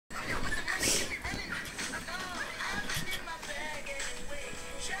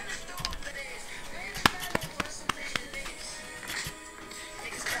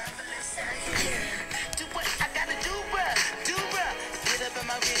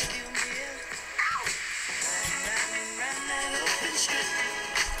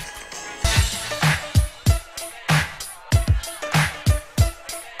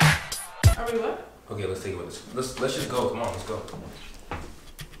Are we what? Okay, let's take it with us. Let's just go. Come on, let's go.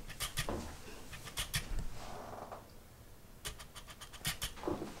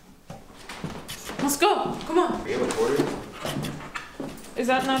 Let's go. Come on. We have a quarter? Is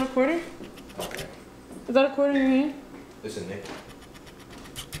that not a quarter? Okay. Is that a quarter in your hand? Listen, Nick.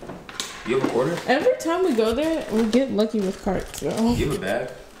 You have a quarter? Every time we go there, we get lucky with carts, so. You have a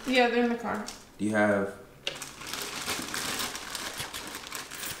bag? Yeah, they're in the car. Do you have...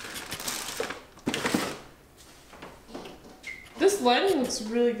 This lighting looks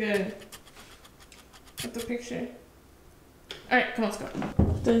really good. With the picture. Alright, come on, let's go.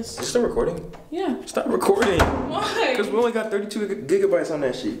 This. It's still recording? Yeah. Stop recording. Why? Because we only got 32 gigabytes on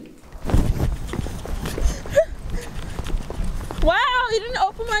that sheet. Wow, you didn't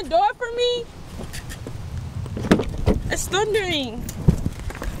open my door for me? It's thundering.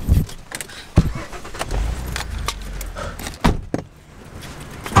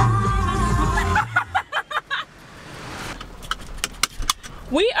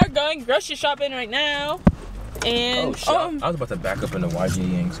 We are going grocery shopping right now. And Oh shit, I was about to back up into YG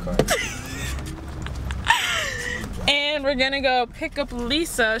Yang's car. And we're gonna go pick up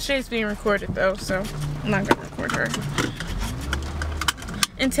Lisa. She's being recorded though, so I'm not gonna record her.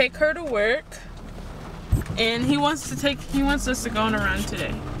 And take her to work. And he wants us to go on a run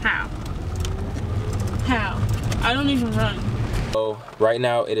today. How? I don't even run. So right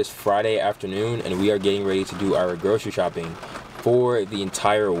now it is Friday afternoon and we are getting ready to do our grocery shopping for the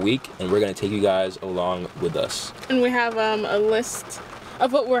entire week, and we're gonna take you guys along with us. And we have a list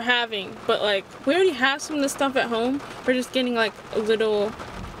of what we're having, but like we already have some of the stuff at home. We're just getting like a little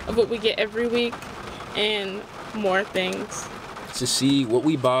of what we get every week and more things. To see what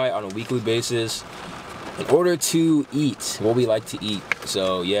we buy on a weekly basis in order to eat what we like to eat.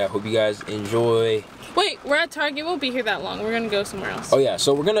 So yeah, hope you guys enjoy. Wait, we're at Target. We'll be here that long. We're gonna go somewhere else. Oh yeah,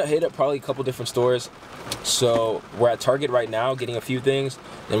 so we're gonna hit up probably a couple different stores. So we're at Target right now getting a few things.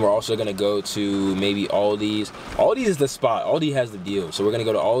 Then we're also gonna go to maybe Aldi's. Aldi is the spot. Aldi has the deal. So we're gonna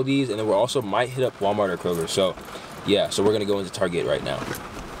go to Aldi's, and then we're also might hit up Walmart or Kroger. So yeah, so we're gonna go into Target right now.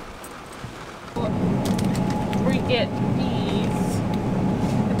 We get these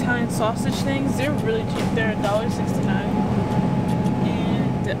Italian sausage things. They're really cheap. They're $1.69.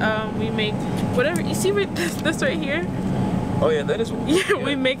 And we make whatever. You see this right here? Oh yeah, that is. Yeah,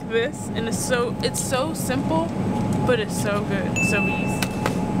 we make this, and it's so simple, but it's so good, so easy.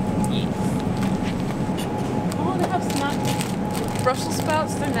 Yes. Oh, they have snacks. Brussels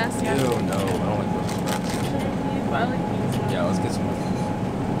sprouts, they're nasty. Ew, no, I don't like Brussels sprouts. I like these. Yeah, let's get some of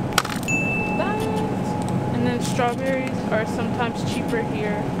That. And then strawberries are sometimes cheaper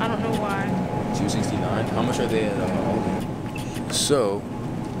here. I don't know why. these. $2.69. How much are they at Aldi? So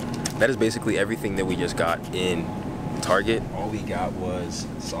that is basically everything that we just got in Target. All we got was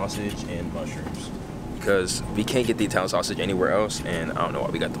sausage and mushrooms because we can't get the Italian sausage anywhere else, and I don't know why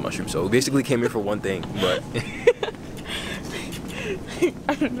we got the mushrooms. So we basically came here for one thing, but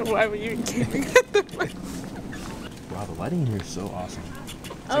I don't know why we even came here. wow, the lighting here is so awesome.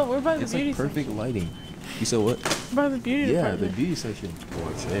 Oh, we're by the It's beauty like perfect section. lighting. You said what? By the beauty Yeah, the department. beauty section.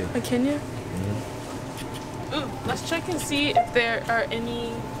 Oh, hey. Like Kenya? Ooh, let's check and see if there are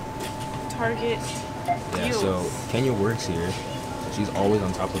any Target Yeah, deals. so Kenya works here. So she's always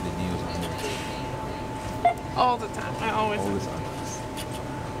on top of the deals on there. All the time. I always. All the time.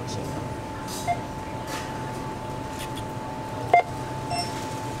 So,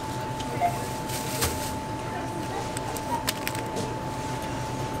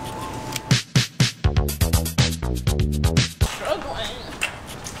 Struggling.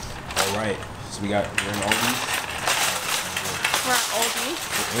 all right, so we're in Aldi. We're at Aldi.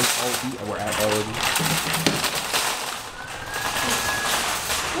 We're in Aldi, and we're at Aldi.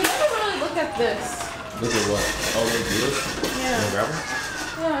 We never really look at this. Look at what? All the deals? Yeah. You wanna grab them?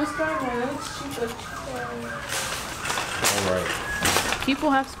 Yeah, let's grab one. That looks cheaper. All right. People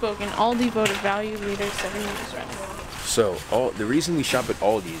have spoken. Aldi voted value leader 7 years running. So the reason we shop at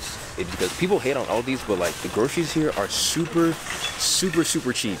Aldi's is because people hate on Aldi's, but like the groceries here are super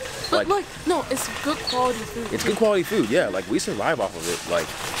cheap. But like, no, it's good quality food. It's good quality food, yeah. Like we survive off of it. Like,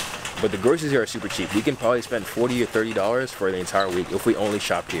 but the groceries here are super cheap. We can probably spend $40 or $30 for the entire week if we only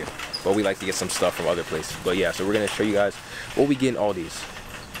shop here. But we like to get some stuff from other places. But yeah, so we're gonna show you guys what we get in Aldi's.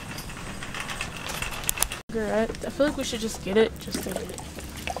 I feel like we should just get it just to get it.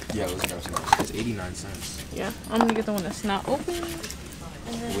 Yeah, let's grab some. It's 89 cents. Yeah, I'm gonna get the one that's not open.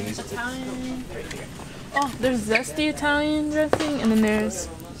 And then Italian right here. Oh, there's zesty Italian dressing, and then there's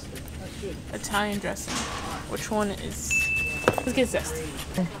Italian dressing. Which one is? Let's get zesty.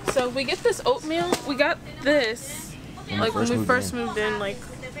 So we get this oatmeal. We got this like when we first moved in, like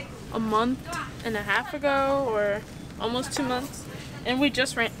a month and a half ago, or almost 2 months, and we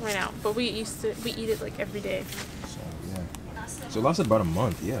just ran out. But we eat it like every day. So yeah. So it lasted about a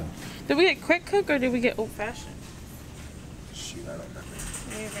month. Yeah. Did we get quick cook or did we get old fashioned? Shoot, I don't remember.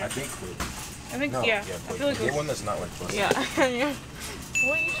 Maybe. I think quick. I think No, yeah. I feel like get one that's not like busted. yeah. Yeah.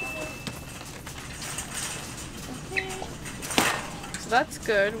 What you should do? Okay. So that's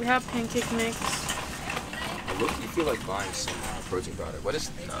good. We have pancake mix. I look, you feel like buying some protein powder. What is?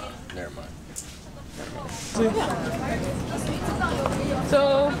 Nah, never mind.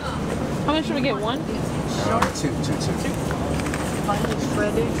 So, how much should we get? One? Two. Two.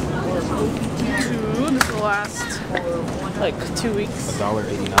 This will last like 2 weeks.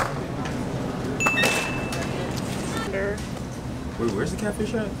 $1.89. Wait, where's the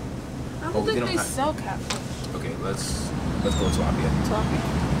catfish at? I don't think they sell catfish. Okay, let's go tilapia. Tilapia?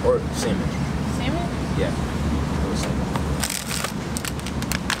 Or salmon. Salmon? Yeah. Or salmon.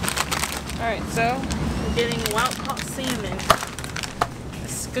 Alright, so we're getting wild caught salmon.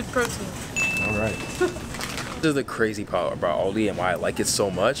 It's good protein. Alright. This is the crazy part about Aldi and why I like it so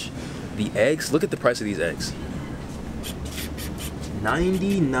much. The eggs, look at the price of these eggs.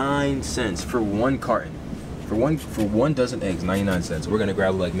 99 cents for one carton. For one dozen eggs, 99 cents. We're gonna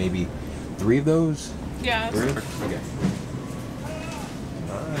grab like maybe 3 of those. Yeah. 3? Okay.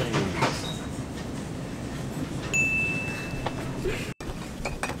 Nice.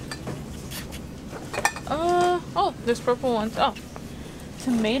 Oh, there's purple ones. Oh,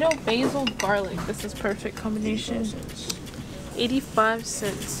 tomato, basil, garlic. This is perfect combination. 85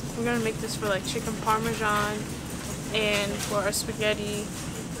 cents. We're gonna make this for like chicken parmesan and for our spaghetti.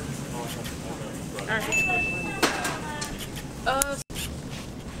 Alright.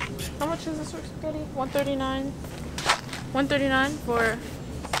 How much is this for spaghetti? $1.39. $1.39 for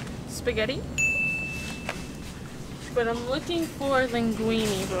spaghetti. But I'm looking for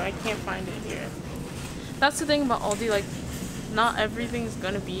linguine, but I can't find it here. That's the thing about Aldi, like not everything is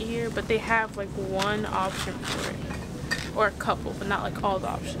gonna be here, but they have like one option for it. Or a couple, but not like all the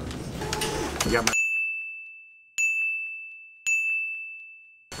options. You got my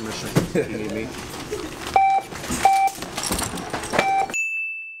permission if you need me.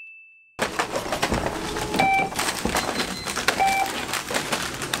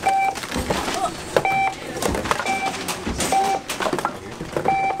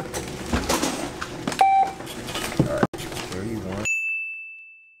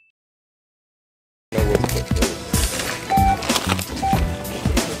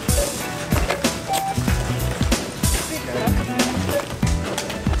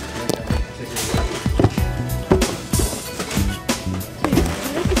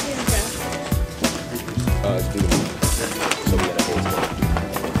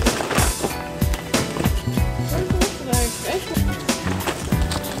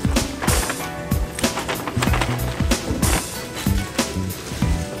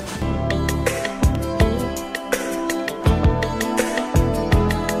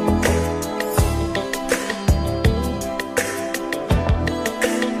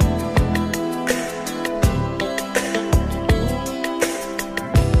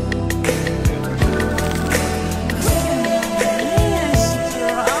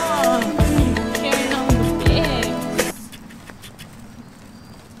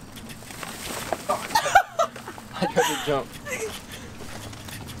 I tried to jump.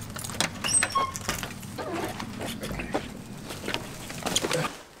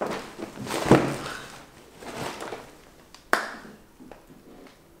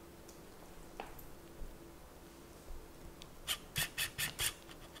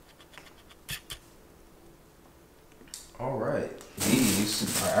 All right,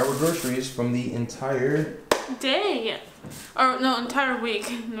 these are our groceries from the entire day. Or no, entire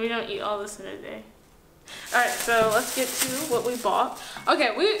week. We don't eat all this in a day. Alright, so let's get to what we bought.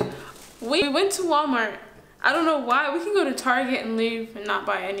 Okay, we went to Walmart. I don't know why. We can go to Target and leave and not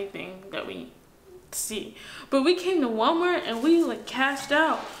buy anything that we see. But we came to Walmart and we like cashed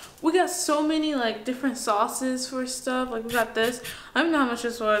out. We got so many like different sauces for stuff. Like we got this. I don't know how much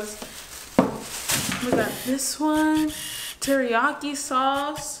this was. We got this one. Teriyaki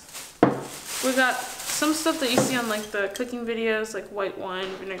sauce. We got some stuff that you see on like the cooking videos, like white wine,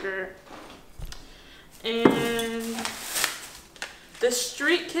 vinegar. And the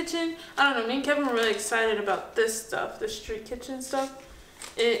Street Kitchen, I don't know, me and Kevin were really excited about this stuff, the Street Kitchen stuff.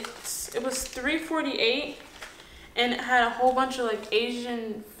 It was $3.48 and it had a whole bunch of like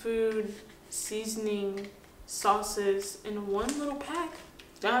Asian food seasoning sauces in one little pack.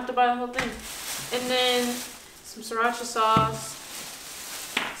 Don't have to buy the whole thing. And then some sriracha sauce,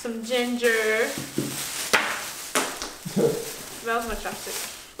 some ginger. That was my chopstick.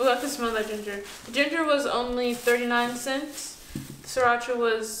 Oh, I can smell that ginger. The ginger was only 39 cents. The sriracha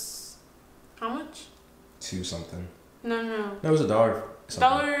was how much? 2 something. No. That was $1.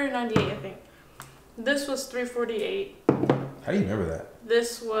 $1.98, I think. This was $3.48. How do you remember that?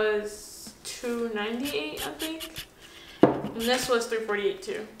 This was $2.98, I think. And this was $3.48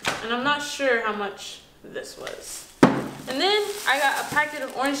 too. And I'm not sure how much this was. And then I got a packet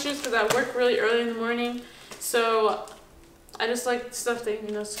of orange juice because I work really early in the morning. So I just like stuff that,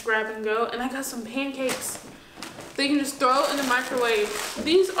 you know, grab and go. And I got some pancakes that you can just throw in the microwave.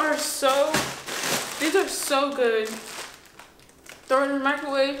 These are so good. Throw it in the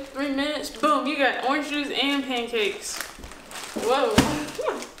microwave, 3 minutes, boom, you got orange juice and pancakes. Whoa.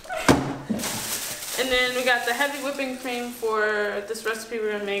 And then we got the heavy whipping cream for this recipe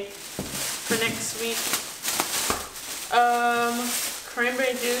we're gonna make for next week.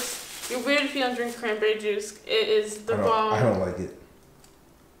 Cranberry juice. You're weird if you don't drink cranberry juice. It is the bomb. I don't like it.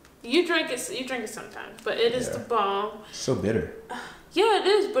 You drink it sometimes, but it is the bomb. It's so bitter. Yeah, it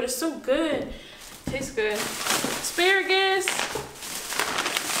is, but it's so good. Tastes good. Asparagus.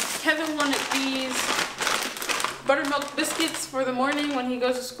 Kevin wanted these buttermilk biscuits for the morning when he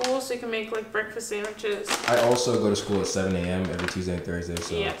goes to school, so he can make like breakfast sandwiches. I also go to school at 7 a.m. every Tuesday and Thursday,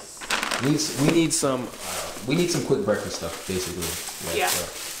 so yes, we need some quick breakfast stuff, basically. Yeah.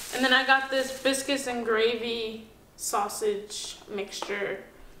 And then I got this biscuits and gravy sausage mixture.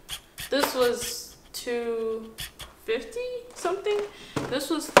 This was $2.50 something. This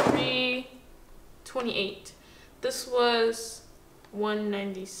was $3.28. This was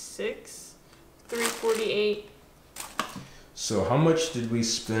 $1.96. $3.48. So how much did we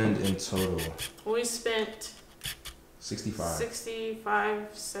spend in total? We spent $65,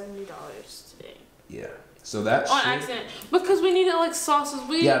 $70 today. Yeah. So that's on accident because we needed like sauces.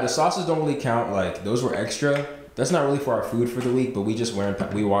 Yeah, the sauces don't really count. Like those were extra. That's not really for our food for the week, but we just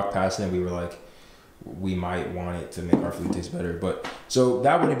we walked past it and we were like, we might want it to make our food taste better. But so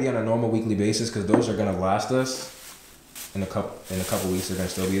that wouldn't be on a normal weekly basis because those are gonna last us in a couple weeks. They're gonna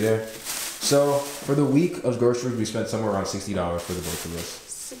still be there. So for the week of groceries, we spent somewhere around $60 for the both of us.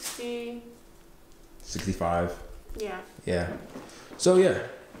 65. Yeah. Yeah. So yeah.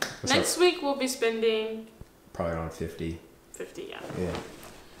 Next week we'll be spending probably around 50. 50, yeah. Yeah.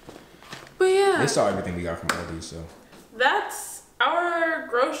 But yeah. They saw everything we got from Aldi, so. That's our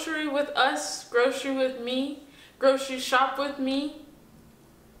grocery with us, grocery with me, grocery shop with me.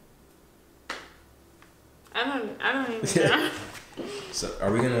 I don't even know. So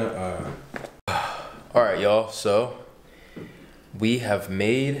are we gonna all right, y'all, so we have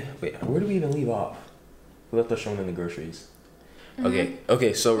made, wait, where did we even leave off? We left us showing in the groceries. Okay,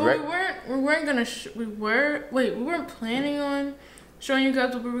 so well, we weren't planning on showing you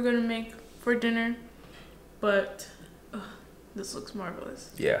guys what we were gonna make for dinner, but this looks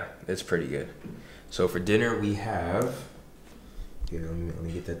marvelous. Yeah, it's pretty good. So for dinner we have, here, let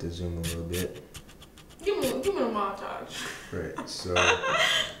me get that to zoom a little bit. Give me a montage. Right, so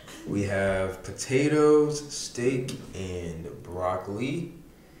we have potatoes, steak, and broccoli.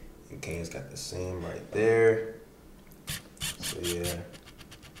 And Kane's got the same right there. So yeah,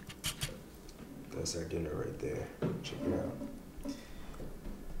 that's our dinner right there. Check it out.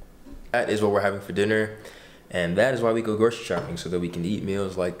 That is what we're having for dinner. And that is why we go grocery shopping, so that we can eat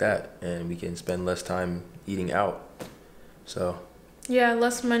meals like that and we can spend less time eating out. So. Yeah,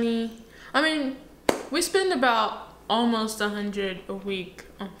 less money. I mean, we spend about almost $100 a week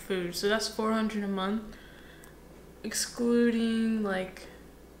on food, so that's $400 a month, excluding like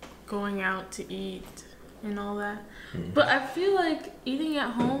going out to eat and all that. Mm-hmm. But I feel like eating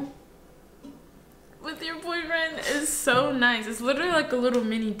at home with your boyfriend is so nice. It's literally like a little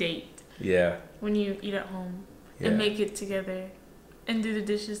mini date. Yeah. When you eat at home and make it together and do the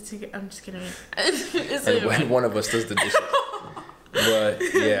dishes together. I'm just kidding. It's and when one of us does the dishes. But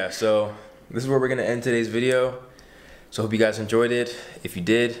yeah, so this is where we're gonna end today's video. So hope you guys enjoyed it. If you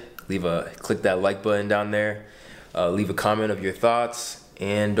did, click that like button down there. Leave a comment of your thoughts,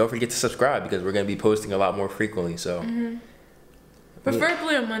 and don't forget to subscribe because we're gonna be posting a lot more frequently. So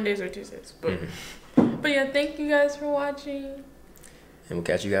preferably on Mondays or Tuesdays. But yeah, thank you guys for watching. And we'll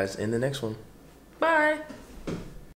catch you guys in the next one. Bye.